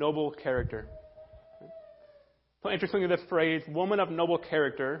of noble character." So interestingly, the phrase, woman of noble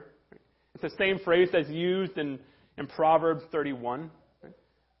character, it's the same phrase that's used in Proverbs 31.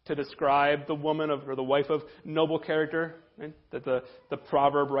 To describe the woman or the wife of noble character, right, that the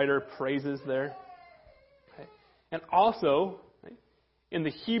proverb writer praises there. Okay. And also, right, in the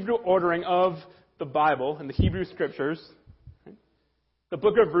Hebrew ordering of the Bible, in the Hebrew Scriptures, right, the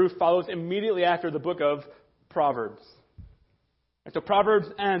book of Ruth follows immediately after the book of Proverbs. And so Proverbs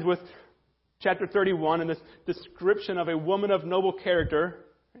ends with chapter 31 and this description of a woman of noble character.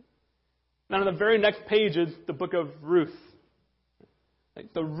 Right. And on the very next page is the book of Ruth.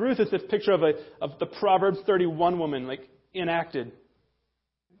 So Ruth is this picture of the Proverbs 31 woman, enacted.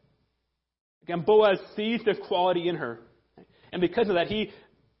 Again, Boaz sees this quality in her. And because of that, he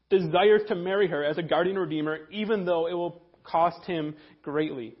desires to marry her as a guardian redeemer, even though it will cost him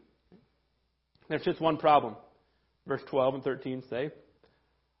greatly. There's just one problem. Verse 12 and 13 say,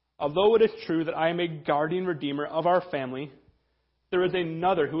 "Although it is true that I am a guardian redeemer of our family, there is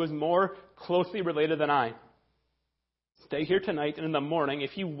another who is more closely related than I. Stay here tonight, and in the morning,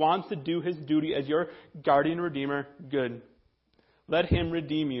 if he wants to do his duty as your guardian redeemer, good. Let him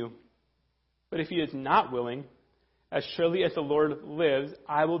redeem you. But if he is not willing, as surely as the Lord lives,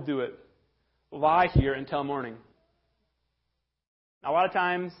 I will do it. Lie here until morning." Now, a lot of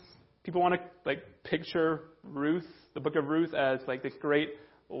times, people want to picture Ruth, the book of Ruth, as this great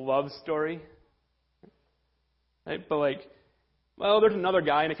love story. Right? But there's another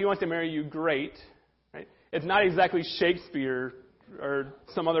guy, and if he wants to marry you, great. It's not exactly Shakespeare or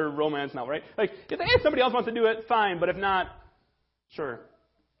some other romance novel, right? If somebody else wants to do it, fine. But if not, sure.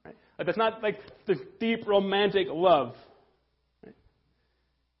 Right? That's not this deep romantic love. Right?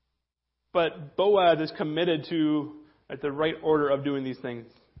 But Boaz is committed to the right order of doing these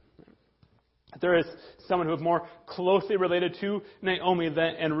things. There is someone who is more closely related to Naomi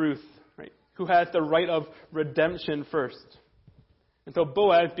and Ruth, right? Who has the right of redemption first. And so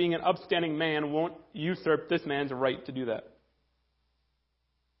Boaz, being an upstanding man, won't usurp this man's right to do that.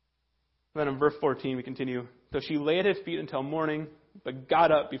 Then in verse 14 we continue. "So she lay at his feet until morning, but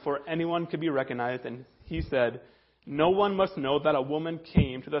got up before anyone could be recognized, and he said, 'No one must know that a woman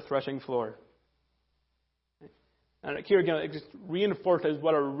came to the threshing floor.'" And here again, it just reinforces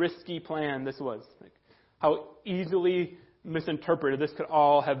what a risky plan this was. How easily misinterpreted this could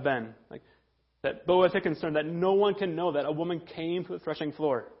all have been. That Boaz is concerned that no one can know that a woman came to the threshing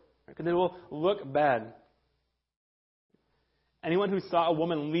floor, because it will look bad. Anyone who saw a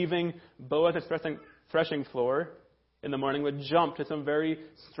woman leaving Boaz's threshing floor in the morning would jump to some very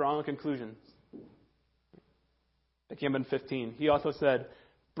strong conclusions. Again, in 15, he also said,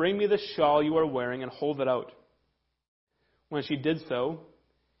 "Bring me the shawl you are wearing and hold it out." When she did so,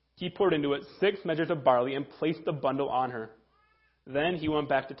 he poured into it 6 measures of barley and placed the bundle on her. Then he went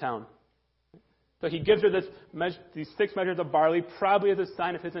back to town. So he gives her these 6 measures of barley, probably as a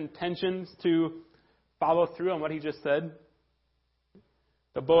sign of his intentions to follow through on what he just said.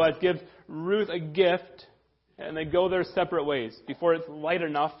 So Boaz gives Ruth a gift, and they go their separate ways before it's light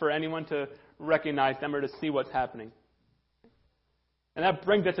enough for anyone to recognize them or to see what's happening. And that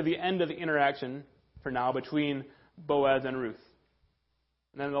brings us to the end of the interaction for now between Boaz and Ruth.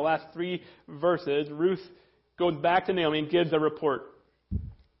 And then in the last 3 verses, Ruth goes back to Naomi and gives a report.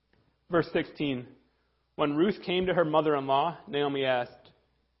 Verse 16, "When Ruth came to her mother-in-law, Naomi asked,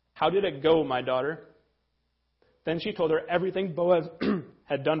 'How did it go, my daughter?' Then she told her everything Boaz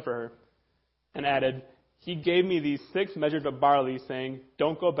had done for her, and added, 'He gave me these 6 measures of barley, saying,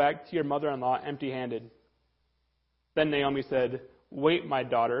 don't go back to your mother-in-law empty-handed.' Then Naomi said, 'Wait, my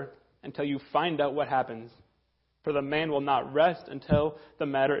daughter, until you find out what happens, for the man will not rest until the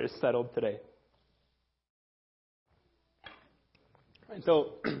matter is settled today.'" And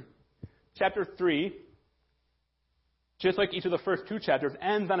so, chapter 3, just like each of the first 2 chapters,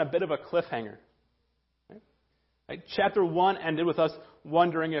 ends on a bit of a cliffhanger. Right? Chapter 1 ended with us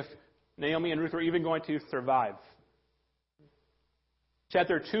wondering if Naomi and Ruth were even going to survive.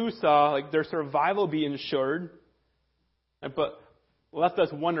 Chapter 2 saw their survival be ensured, but left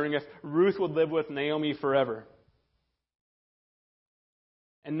us wondering if Ruth would live with Naomi forever.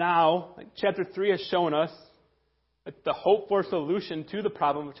 And now, chapter 3 has shown us the hope-for solution to the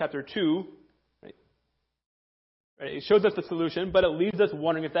problem of chapter 2. Right? It shows us the solution, but it leaves us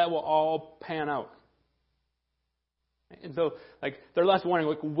wondering if that will all pan out. And so, they're left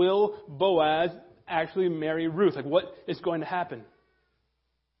wondering, will Boaz actually marry Ruth? Like, what is going to happen?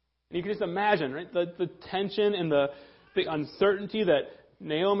 And you can just imagine, right, the tension and the uncertainty that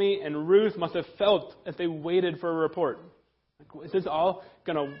Naomi and Ruth must have felt as they waited for a report. Like, is this all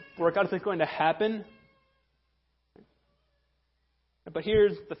going to work out? Is this going to happen? But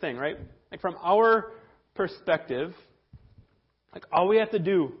here's the thing, right? Like, from our perspective, like, all we have to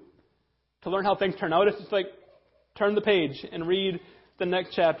do to learn how things turn out is just, like, turn the page and read the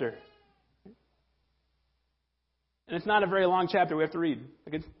next chapter. And it's not a very long chapter we have to read.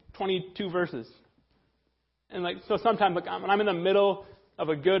 Like, it's 22 verses. And, like, so sometimes, like, when I'm in the middle of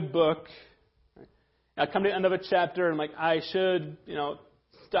a good book, I come to the end of a chapter and I'm like, I should,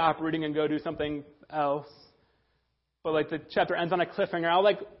 stop reading and go do something else. But, like, the chapter ends on a cliffhanger. I'll,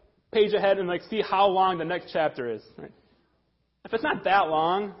 like, page ahead and, like, see how long the next chapter is. Right? If it's not that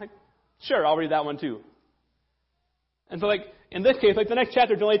long, like, sure, I'll read that one too. And so, like, in this case, like, the next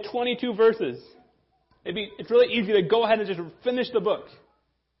chapter is only 22 verses. It's really easy to go ahead and just finish the book.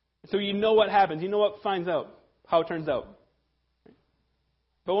 So you know what happens. You know what finds out, how it turns out.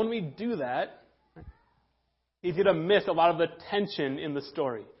 But when we do that, it's easy to miss a lot of the tension in the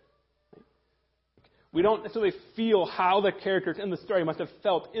story. We don't necessarily feel how the characters in the story must have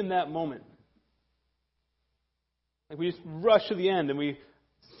felt in that moment. Like, we just rush to the end and we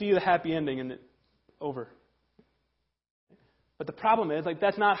see the happy ending and it's over. But the problem is, like,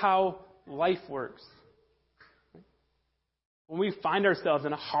 that's not how life works. When we find ourselves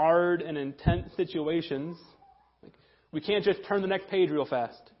in hard and intense situations, like, we can't just turn the next page real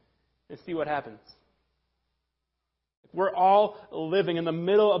fast and see what happens. We're all living in the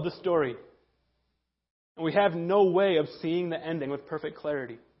middle of the story. And we have no way of seeing the ending with perfect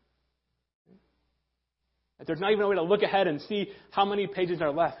clarity. There's not even a way to look ahead and see how many pages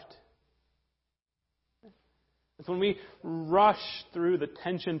are left. It's when we rush through the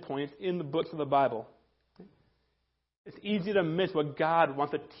tension points in the books of the Bible, it's easy to miss what God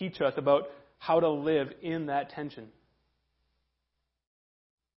wants to teach us about how to live in that tension.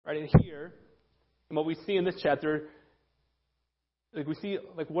 Right, and here, and what we see in this chapter, like, we see,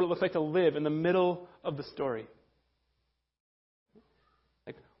 like, what it looks like to live in the middle of the story.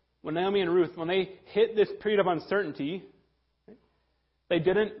 Like, when Naomi and Ruth, when they hit this period of uncertainty, right, they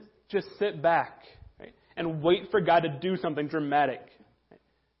didn't just sit back, right, and wait for God to do something dramatic, right,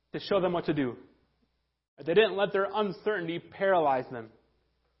 to show them what to do. They didn't let their uncertainty paralyze them.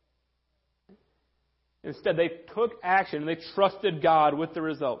 Instead, they took action and they trusted God with the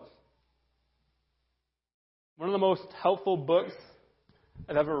results. One of the most helpful books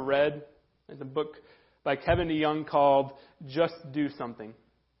I've ever read is a book by Kevin DeYoung called Just Do Something.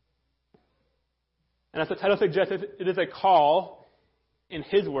 And as the title suggests, it is a call, in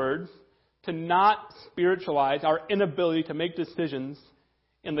his words, to not spiritualize our inability to make decisions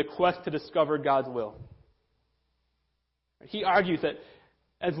in the quest to discover God's will. He argues that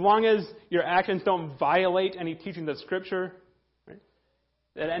as long as your actions don't violate any teachings of Scripture, right,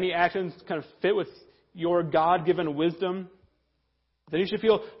 that any actions kind of fit with your God-given wisdom, then you should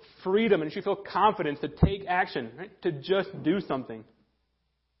feel freedom and you should feel confidence to take action, right, to just do something.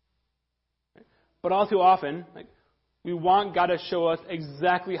 Right? But all too often, like, we want God to show us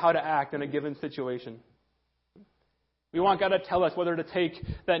exactly how to act in a given situation. We want God to tell us whether to take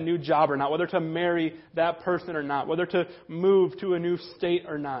that new job or not, whether to marry that person or not, whether to move to a new state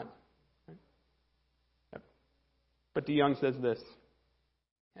or not. But DeYoung says this: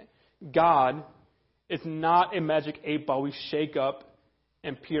 God is not a magic 8-ball we shake up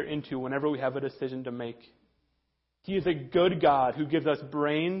and peer into whenever we have a decision to make. He is a good God who gives us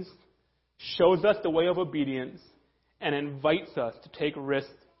brains, shows us the way of obedience, and invites us to take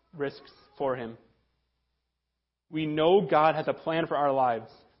risks for Him. We know God has a plan for our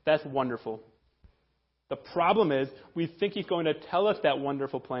lives. That's wonderful. The problem is, we think He's going to tell us that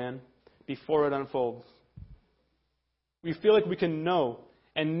wonderful plan before it unfolds. We feel like we can know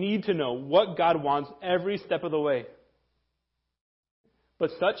and need to know what God wants every step of the way.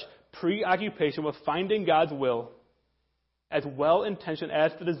 But such preoccupation with finding God's will, as well-intentioned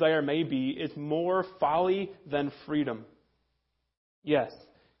as the desire may be, is more folly than freedom. Yes,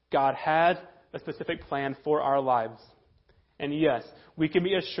 God has a specific plan for our lives. And yes, we can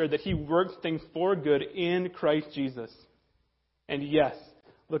be assured that He works things for good in Christ Jesus. And yes,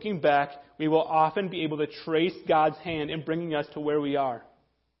 looking back, we will often be able to trace God's hand in bringing us to where we are.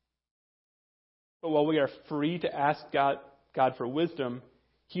 But while we are free to ask God for wisdom,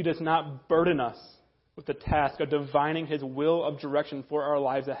 He does not burden us with the task of divining His will of direction for our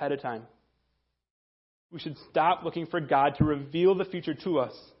lives ahead of time. We should stop looking for God to reveal the future to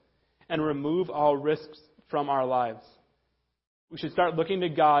us and remove all risks from our lives. We should start looking to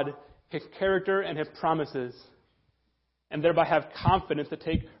God His character and His promises, and thereby have confidence to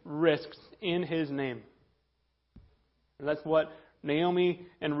take risks in His name. And that's what Naomi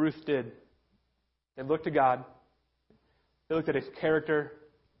and Ruth did. They looked to God. They looked at His character,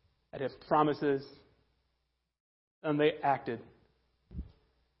 at His promises, and they acted.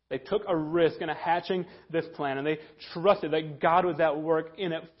 They took a risk in hatching this plan, and they trusted that God was at work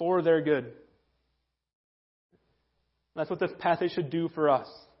in it for their good. That's what this passage should do for us.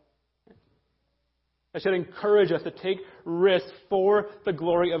 It should encourage us to take risks for the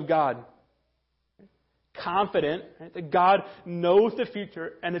glory of God. Confident, right, that God knows the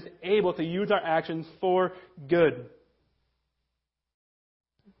future and is able to use our actions for good.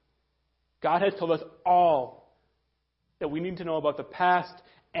 God has told us all that we need to know about the past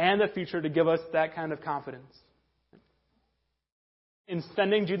and the future to give us that kind of confidence. In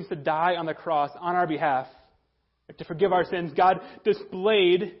sending Jesus to die on the cross on our behalf, to forgive our sins, God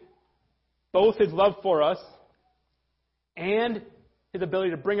displayed both His love for us and His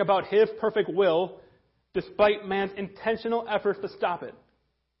ability to bring about His perfect will despite man's intentional efforts to stop it.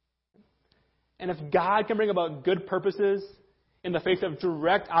 And if God can bring about good purposes in the face of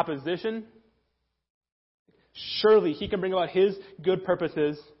direct opposition, surely He can bring about His good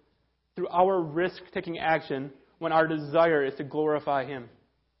purposes through our risk-taking action when our desire is to glorify Him.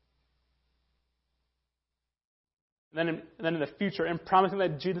 And then in the future, in promising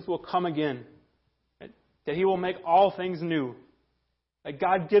that Jesus will come again, right, that He will make all things new. That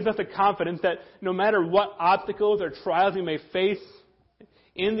God gives us the confidence that no matter what obstacles or trials we may face,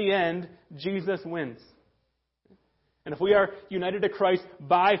 in the end, Jesus wins. And if we are united to Christ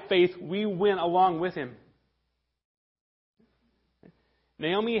by faith, we win along with Him.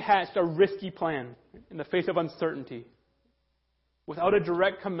 Naomi hatched a risky plan in the face of uncertainty. Without a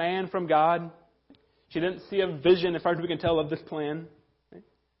direct command from God, she didn't see a vision, as far as we can tell, of this plan.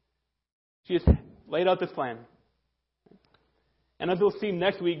 She just laid out this plan. And as we'll see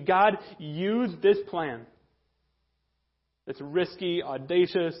next week, God used this plan, this risky,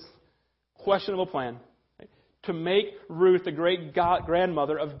 audacious, questionable plan, to make Ruth the great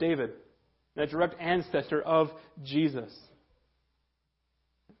grandmother of David, and a direct ancestor of Jesus.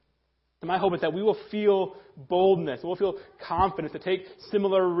 And my hope is that we will feel boldness, we'll feel confidence to take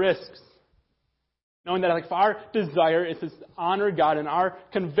similar risks, knowing that if our desire is to honor God and our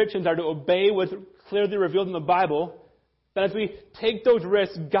convictions are to obey what's clearly revealed in the Bible, that as we take those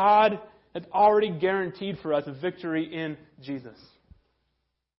risks, God has already guaranteed for us victory in Jesus.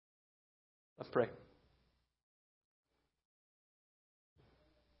 Let's pray.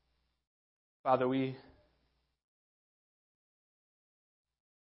 Father, we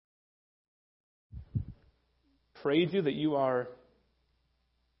praise You that You are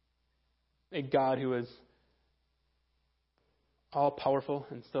a God who is all-powerful,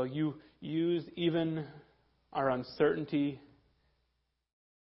 and so You use even our uncertainty,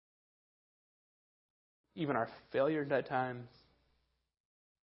 even our failures at times,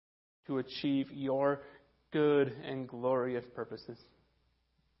 to achieve Your good and glorious purposes.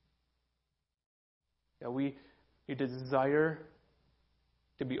 That we desire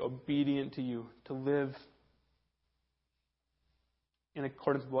to be obedient to You, to live in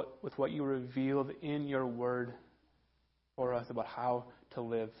accordance with what You revealed in Your Word for us about how to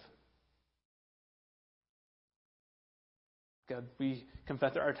live. God, we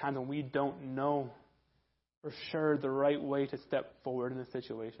confess there are times when we don't know for sure the right way to step forward in this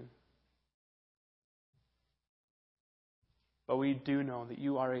situation. But we do know that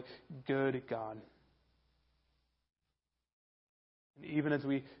You are a good God. And even as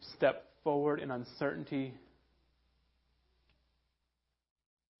we step forward in uncertainty,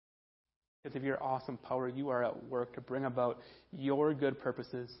 because of Your awesome power, You are at work to bring about Your good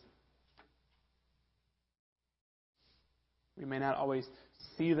purposes. We may not always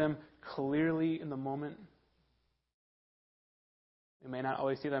see them clearly in the moment. We may not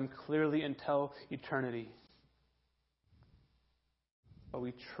always see them clearly until eternity. But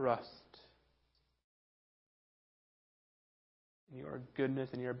we trust in Your goodness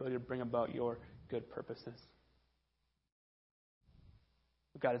and Your ability to bring about Your good purposes.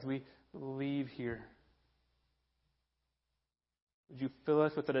 God, as we leave here, would You fill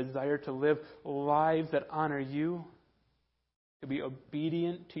us with a desire to live lives that honor You, to be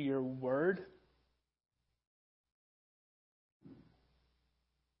obedient to Your Word,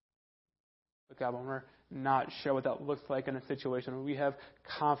 but God, when we're not sure what that looks like in a situation, when we have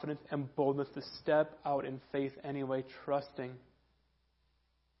confidence and boldness to step out in faith anyway, trusting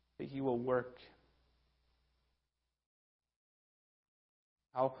that You will work.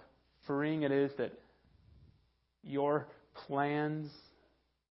 How freeing it is that Your plans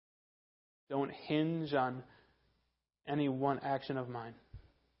don't hinge on any one action of mine.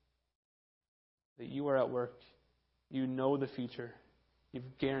 That you are at work. You know the future.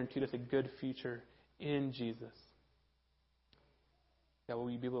 You've guaranteed us a good future in Jesus. That will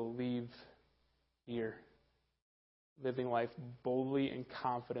we be able to leave here, living life boldly and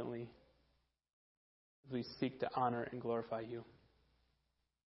confidently as we seek to honor and glorify you.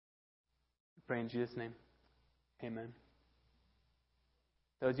 We pray in Jesus' name. Amen.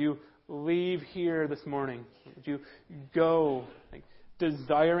 So as you leave here this morning, as you go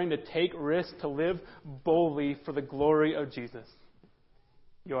desiring to take risks, to live boldly for the glory of Jesus,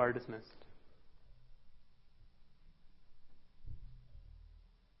 you are dismissed.